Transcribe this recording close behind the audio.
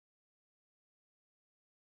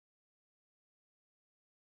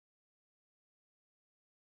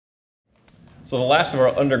So the last of our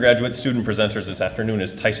undergraduate student presenters this afternoon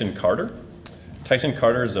is Tyson Carter. Tyson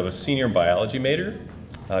Carter is a senior biology major.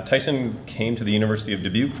 Tyson came to the University of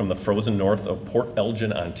Dubuque from the frozen north of Port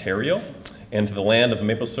Elgin, Ontario, and to the land of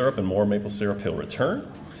maple syrup and more maple syrup he'll return,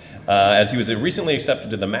 as he was recently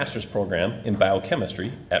accepted to the master's program in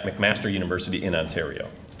biochemistry at McMaster University in Ontario.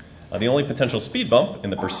 The only potential speed bump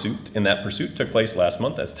in that pursuit took place last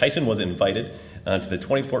month as Tyson was invited to the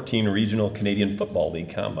 2014 Regional Canadian Football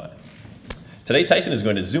League Combine. Today, Tyson is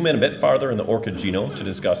going to zoom in a bit farther in the orchid genome to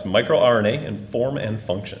discuss microRNA and form and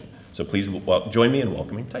function. So please join me in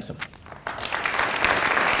welcoming Tyson.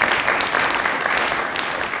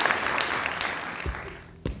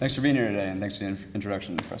 Thanks for being here today, and thanks for the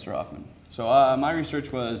introduction, Professor Hoffman. So my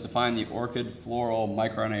research was to find the orchid floral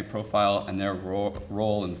microRNA profile and their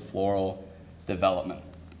role in floral development.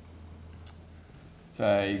 So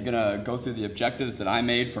I'm going to go through the objectives that I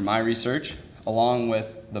made for my research, along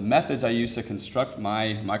with the methods I used to construct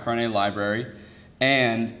my microRNA library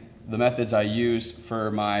and the methods I used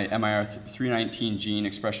for my MIR319 gene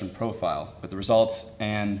expression profile, with the results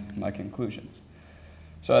and my conclusions.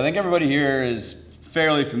 So I think everybody here is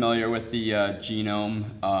fairly familiar with the genome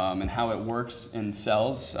and how it works in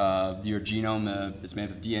cells. Your genome is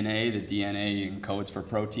made of DNA. The DNA encodes for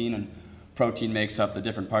protein, and protein makes up the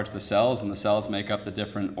different parts of the cells, and the cells make up the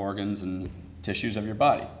different organs and tissues of your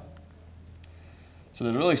body. So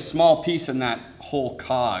there's a really small piece in that whole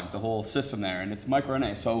cog, the whole system there, and it's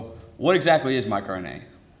microRNA. So what exactly is microRNA?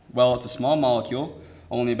 Well, it's a small molecule,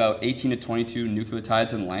 only about 18 to 22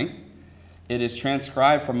 nucleotides in length. It is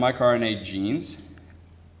transcribed from microRNA genes.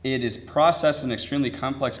 It is processed in an extremely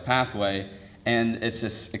complex pathway, and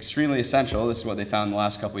it's extremely essential. This is what they found in the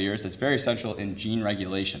last couple of years. It's very essential in gene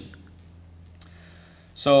regulation.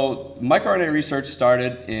 So microRNA research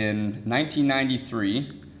started in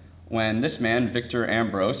 1993 when this man, Victor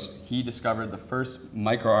Ambros, he discovered the first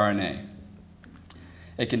microRNA.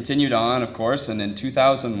 It continued on, of course, and in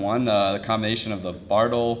 2001, the combination of the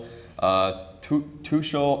Bartle,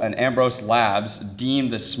 Tuchel, and Ambros labs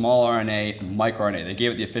deemed the small RNA microRNA. They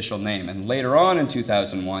gave it the official name. And later on in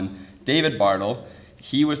 2001, David Bartle,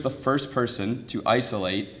 he was the first person to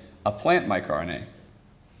isolate a plant microRNA.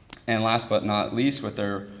 And last but not least, with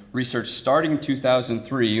their research starting in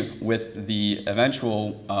 2003 with the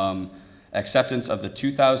eventual acceptance of the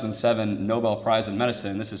 2007 Nobel Prize in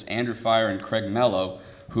Medicine. This is Andrew Fire and Craig Mello,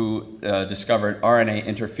 who discovered RNA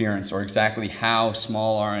interference, or exactly how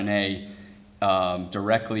small RNA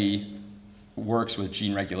directly works with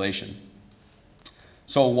gene regulation.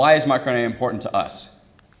 So why is microRNA important to us?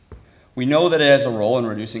 We know that it has a role in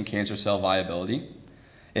reducing cancer cell viability.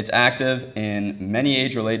 It's active in many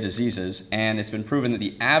age-related diseases, and it's been proven that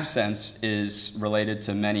the absence is related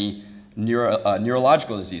to many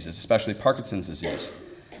neurological diseases, especially Parkinson's disease.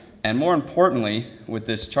 And more importantly, with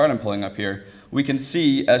this chart I'm pulling up here, we can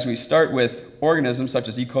see as we start with organisms such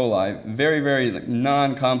as E. coli, very, very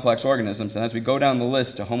non-complex organisms, and as we go down the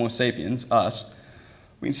list to Homo sapiens, us,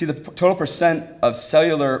 we can see the total percent of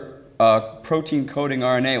cellular protein coding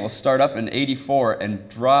RNA will start up in 84 and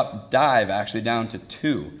dive actually down to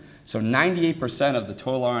 2. So 98% of the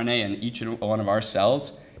total RNA in each one of our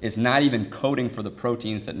cells is not even coding for the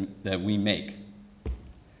proteins that we make.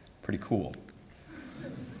 Pretty cool.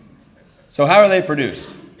 So how are they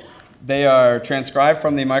produced? They are transcribed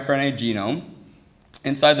from the microRNA genome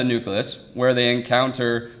inside the nucleus, where they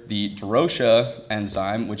encounter the Durocia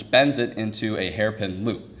enzyme, which bends it into a hairpin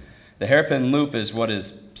loop. The hairpin loop is what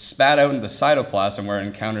is spat out into the cytoplasm, where it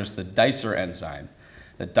encounters the Dicer enzyme.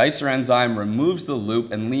 The Dicer enzyme removes the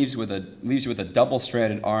loop and leaves you with a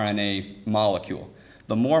double-stranded RNA molecule.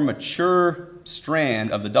 The more mature strand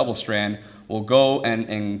of the double strand will go and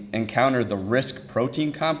encounter the RISC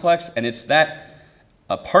protein complex, and it's that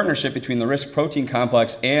a partnership between the RISC protein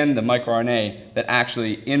complex and the microRNA that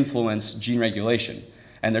actually influence gene regulation.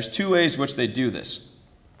 And there's two ways in which they do this.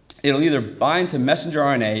 It'll either bind to messenger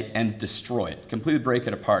RNA and destroy it, completely break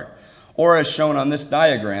it apart. Or as shown on this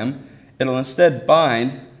diagram, it'll instead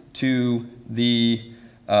bind to the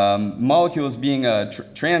molecules being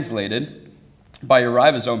translated by your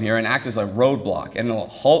ribosome here and act as a roadblock. And it'll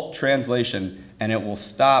halt translation, and it will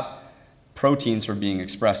stop proteins from being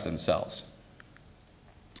expressed in cells.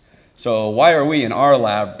 So why are we in our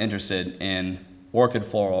lab interested in orchid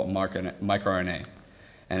floral microRNA?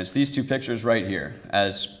 And it's these two pictures right here.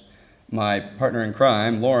 As my partner in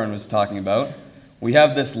crime, Lauren, was talking about, we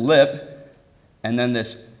have this lip and then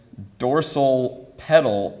this dorsal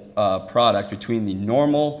petal product between the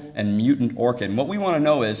normal and mutant orchid. And what we want to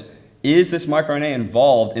know is this microRNA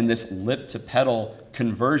involved in this lip to petal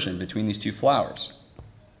conversion between these two flowers?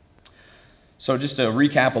 So just to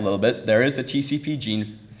recap a little bit, there is the TCP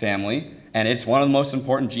gene family, and it's one of the most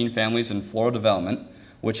important gene families in floral development,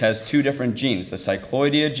 which has two different genes, the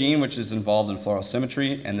cycloidea gene, which is involved in floral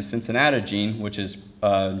symmetry, and the cincinnati gene, which is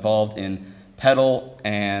involved in petal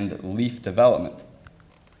and leaf development.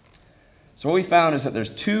 So what we found is that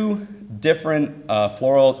there's two different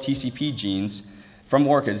floral TCP genes from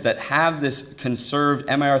orchids that have this conserved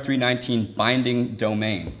MIR319 binding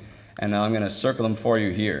domain. And I'm going to circle them for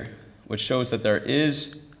you here, which shows that there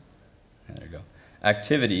is, there you go,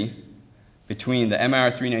 activity between the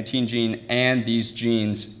MIR319 gene and these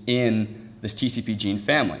genes in this TCP gene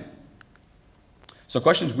family. So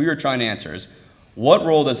questions we were trying to answer is, what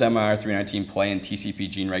role does MIR319 play in TCP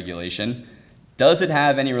gene regulation? Does it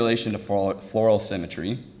have any relation to floral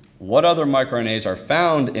symmetry? What other microRNAs are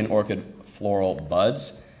found in orchid floral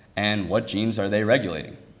buds? And what genes are they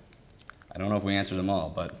regulating? I don't know if we answered them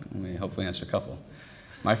all, but we hopefully answered a couple.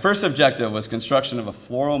 My first objective was construction of a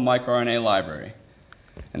floral microRNA library.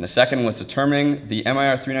 And the second was determining the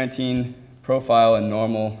MIR319 profile in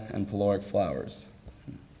normal and peloric flowers.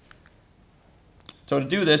 So to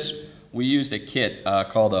do this, we used a kit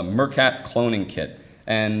called a Mercat cloning kit.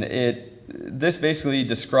 And this basically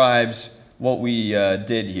describes what we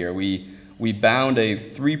did here. We bound a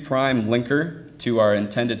 3' linker to our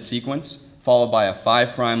intended sequence, followed by a 5'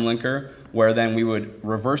 linker, where then we would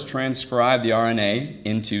reverse transcribe the RNA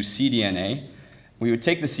into cDNA. We would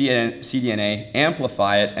take the cDNA,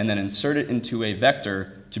 amplify it, and then insert it into a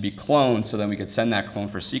vector to be cloned so then we could send that clone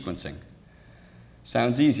for sequencing.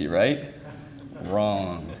 Sounds easy, right?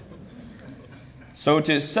 Wrong. So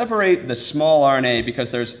to separate the small RNA,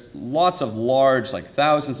 because there's lots of large, like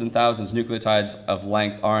thousands and thousands nucleotides of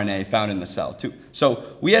length RNA found in the cell too. So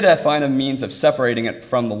we had to find a means of separating it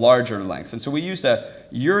from the larger lengths. And so we used a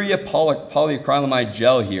urea polyacrylamide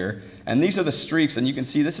gel here. And these are the streaks, and you can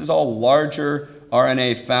see this is all larger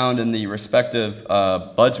RNA found in the respective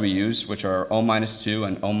buds we use, which are O-2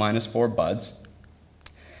 and O-4 buds.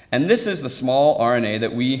 And this is the small RNA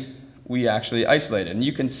that we actually isolated. And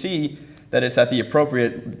you can see that it's at the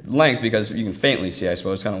appropriate length, because you can faintly see, I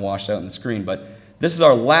suppose, it's kind of washed out on the screen. But this is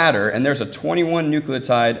our ladder, and there's a 21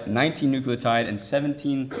 nucleotide, 19 nucleotide, and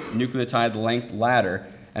 17 nucleotide length ladder.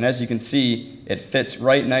 And as you can see, it fits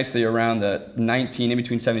right nicely around the 19, in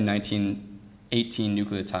between 7 and 19, 18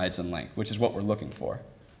 nucleotides in length, which is what we're looking for.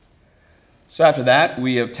 So after that,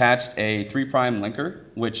 we attached a 3' linker,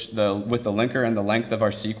 which with the linker and the length of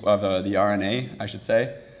our the RNA, I should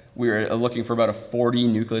say, we were looking for about a 40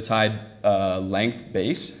 nucleotide length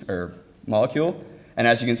base or molecule. And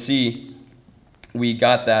as you can see, we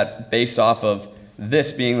got that based off of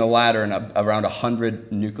this being the ladder and around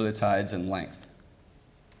 100 nucleotides in length.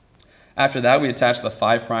 After that, we attached the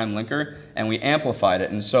 5' linker and we amplified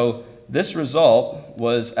it. And so this result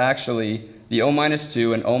was actually the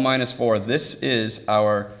O-2 and O-4. This is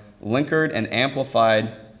our linkered and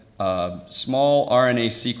amplified small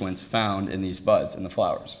RNA sequence found in these buds, in the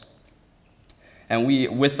flowers. And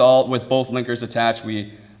with both linkers attached,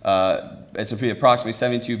 it's approximately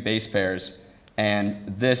 72 base pairs.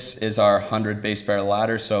 And this is our 100 base pair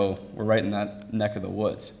ladder, so we're right in that neck of the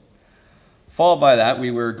woods. Followed by that,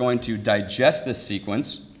 we were going to digest this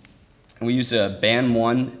sequence. And we used a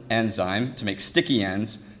BAN1 enzyme to make sticky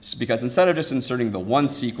ends, because instead of just inserting the one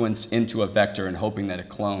sequence into a vector and hoping that it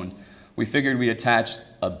cloned, we figured we'd attach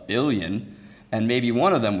 1 billion, and maybe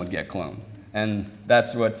one of them would get cloned. And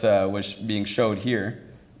that's what was being showed here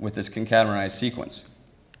with this concatenated sequence.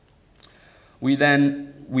 We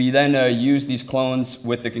then used these clones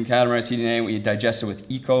with the concatenated cDNA, and we digested with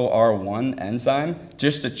EcoR1 enzyme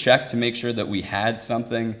just to check to make sure that we had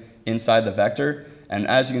something inside the vector. And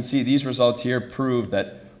as you can see, these results here prove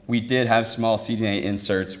that we did have small cDNA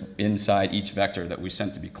inserts inside each vector that we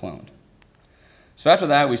sent to be cloned. So after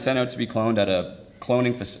that, we sent out to be cloned at a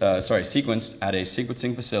sequenced at a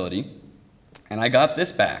sequencing facility, and I got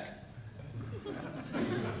this back.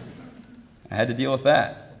 I had to deal with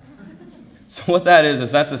that. So what that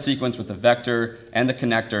is that's the sequence with the vector and the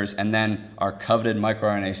connectors, and then our coveted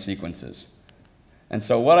microRNA sequences. And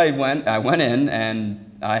so what I went in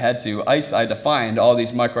and I had to find all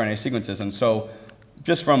these microRNA sequences. And so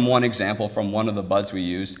just from one example from one of the buds we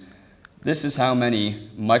used, this is how many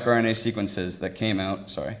microRNA sequences that came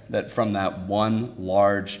out, from that one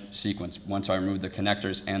large sequence once I removed the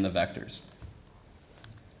connectors and the vectors.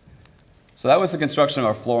 So that was the construction of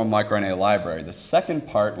our floral microRNA library. The second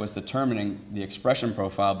part was determining the expression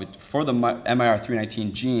profile for the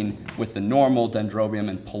MIR319 gene with the normal dendrobium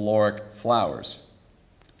and peloric flowers,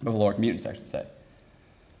 peloric mutants, I should say.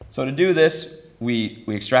 So to do this, we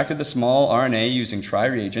extracted the small RNA using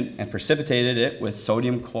tri-reagent and precipitated it with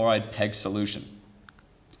sodium chloride PEG solution.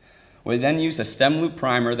 We then used a stem loop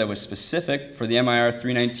primer that was specific for the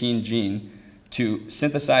MIR319 gene to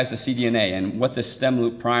synthesize the cDNA. And what this stem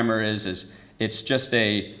loop primer is it's just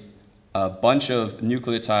a bunch of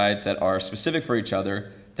nucleotides that are specific for each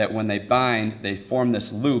other, that when they bind, they form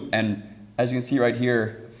this loop. And as you can see right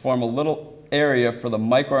here, form a little area for the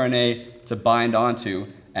microRNA to bind onto,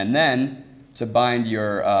 and then to bind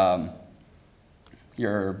your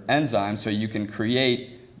enzyme so you can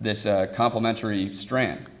create this complementary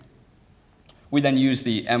strand. We then use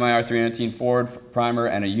the MIR319 forward primer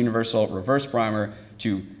and a universal reverse primer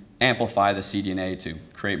to amplify the cDNA to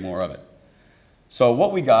create more of it. So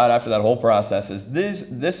what we got after that whole process is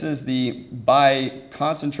this is the, by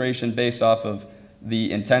concentration based off of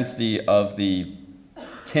the intensity of the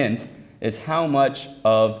tint, is how much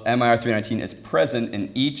of MIR319 is present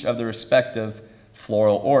in each of the respective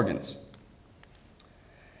floral organs.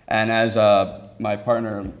 And as my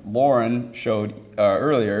partner Lauren showed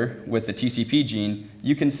earlier with the TCP gene,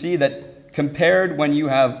 you can see that compared when you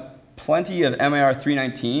have plenty of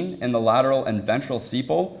MIR319 in the lateral and ventral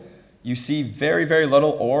sepal, you see very, very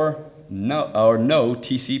little or no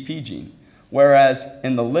TCP gene. Whereas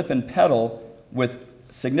in the lip and petal, with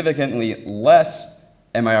significantly less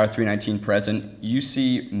MIR319 present, you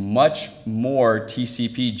see much more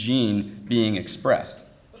TCP gene being expressed.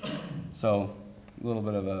 So a little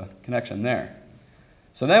bit of a connection there.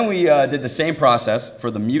 So then we did the same process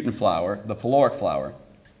for the mutant flower, the pyloric flower,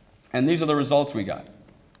 and these are the results we got.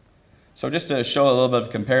 So just to show a little bit of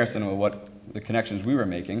comparison of what the connections we were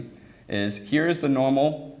making, is here's the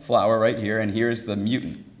normal flower right here, and here's the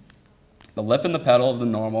mutant. The lip and the petal of the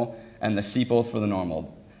normal, and the sepals for the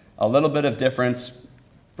normal. A little bit of difference,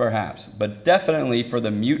 perhaps, but definitely for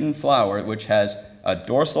the mutant flower, which has a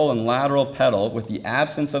dorsal and lateral petal with the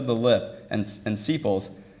absence of the lip and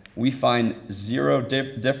sepals, we find zero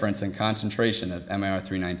difference in concentration of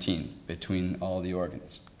MIR319 between all the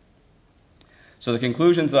organs. So the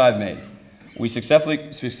conclusions that I've made. We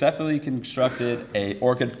successfully constructed a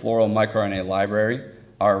Orchid floral microRNA library.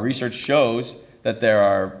 Our research shows that there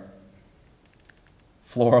are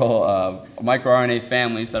floral microRNA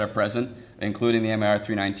families that are present, including the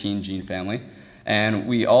MIR319 gene family. And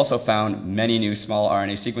we also found many new small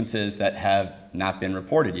RNA sequences that have not been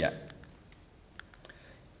reported yet.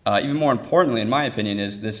 Even more importantly, in my opinion,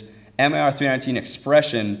 is this MIR319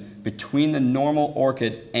 expression between the normal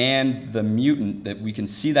orchid and the mutant, that we can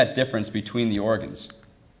see that difference between the organs.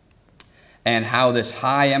 And how this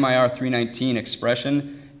high MIR319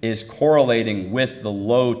 expression is correlating with the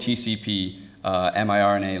low TCP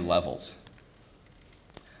miRNA levels.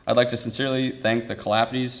 I'd like to sincerely thank the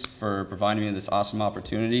Calapides for providing me this awesome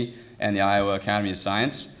opportunity, and the Iowa Academy of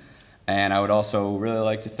Science. And I would also really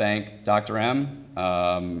like to thank Dr. M.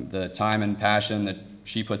 The time and passion that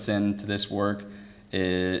she puts into this work,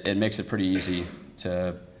 it makes it pretty easy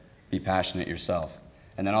to be passionate yourself.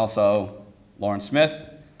 And then also Lauren Smith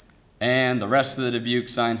and the rest of the Dubuque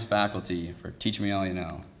science faculty for teaching me all you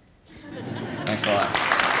know. Thanks a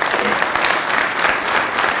lot.